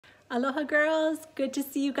Aloha girls, good to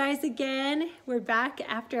see you guys again. We're back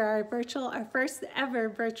after our first ever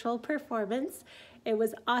virtual performance. It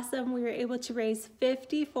was awesome. We were able to raise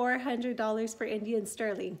 $5,400 for Indian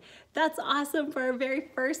sterling. That's awesome for our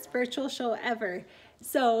very first virtual show ever.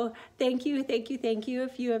 So thank you. If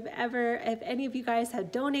any of you guys had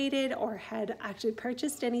donated or had actually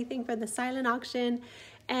purchased anything from the silent auction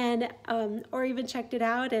and or even checked it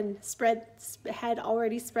out and had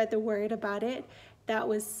already spread the word about it, that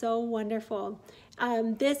was so wonderful.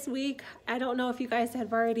 This week, I don't know if you guys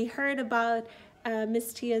have already heard about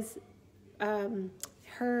Miss Tia's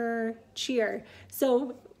her cheer.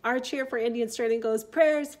 So our cheer for Indian sterling goes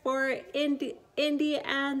prayers for Indy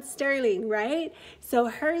and sterling, right? So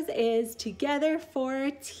hers is together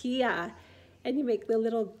for Tia, and you make the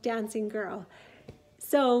little dancing girl.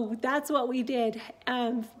 So that's what we did.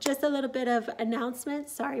 Just a little bit of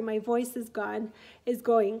announcements. Sorry, my voice is going.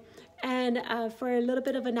 And for a little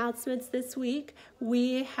bit of announcements this week,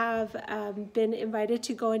 we have been invited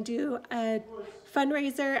to go and do a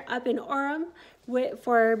fundraiser up in Orem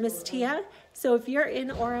for Miss Tia. So if you're in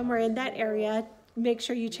Orem or in that area, make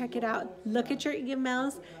sure you check it out. Look at your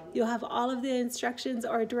emails. You'll have all of the instructions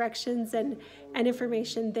or directions and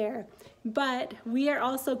information there. But we are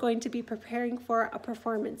also going to be preparing for a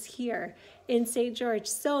performance here in St. George.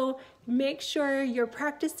 So make sure you're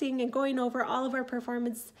practicing and going over all of our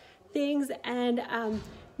performance things, and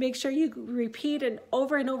make sure you repeat and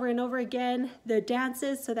over again the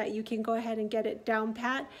dances so that you can go ahead and get it down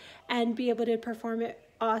pat and be able to perform it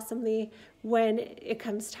awesomely when it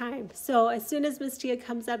comes time. So as soon as Miss Tia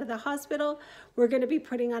comes out of the hospital, we're going to be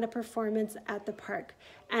putting on a performance at the park,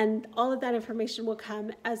 and all of that information will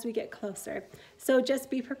come as we get closer. So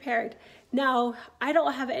just be prepared. Now, I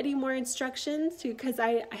don't have any more instructions because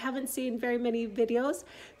I haven't seen very many videos,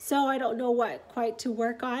 so I don't know what quite to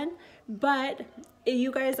work on, but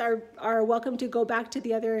you guys are welcome to go back to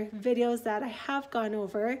the other videos that I have gone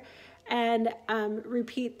over and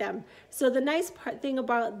repeat them. So the nice thing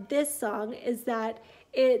about this song is that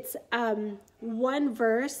it's one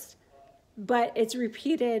verse, but it's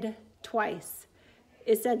repeated twice,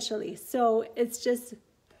 essentially. So it's just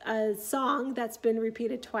a song that's been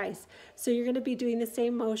repeated twice. So you're going to be doing the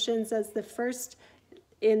same motions as the first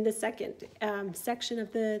in the second section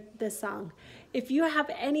of the song. If you have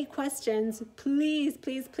any questions, please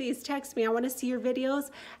text me. I want to see your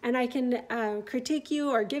videos, and I can critique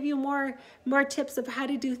you or give you more tips of how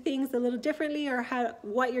to do things a little differently or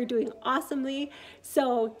what you're doing awesomely.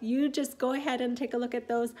 So you just go ahead and take a look at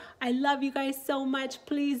those. I love you guys so much.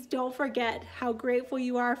 Please don't forget how grateful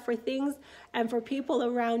you are for things and for people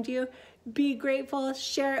around you. Be grateful,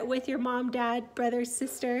 share it with your mom, dad, brother,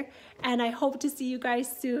 sister, and I hope to see you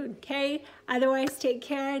guys soon, okay? Otherwise, take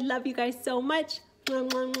care. Love you guys so much. Mwah,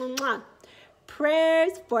 mwah, mwah, mwah.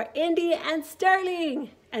 Prayers for Indy and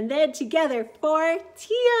Sterling, and then together for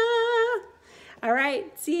Tia. All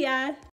right, see ya.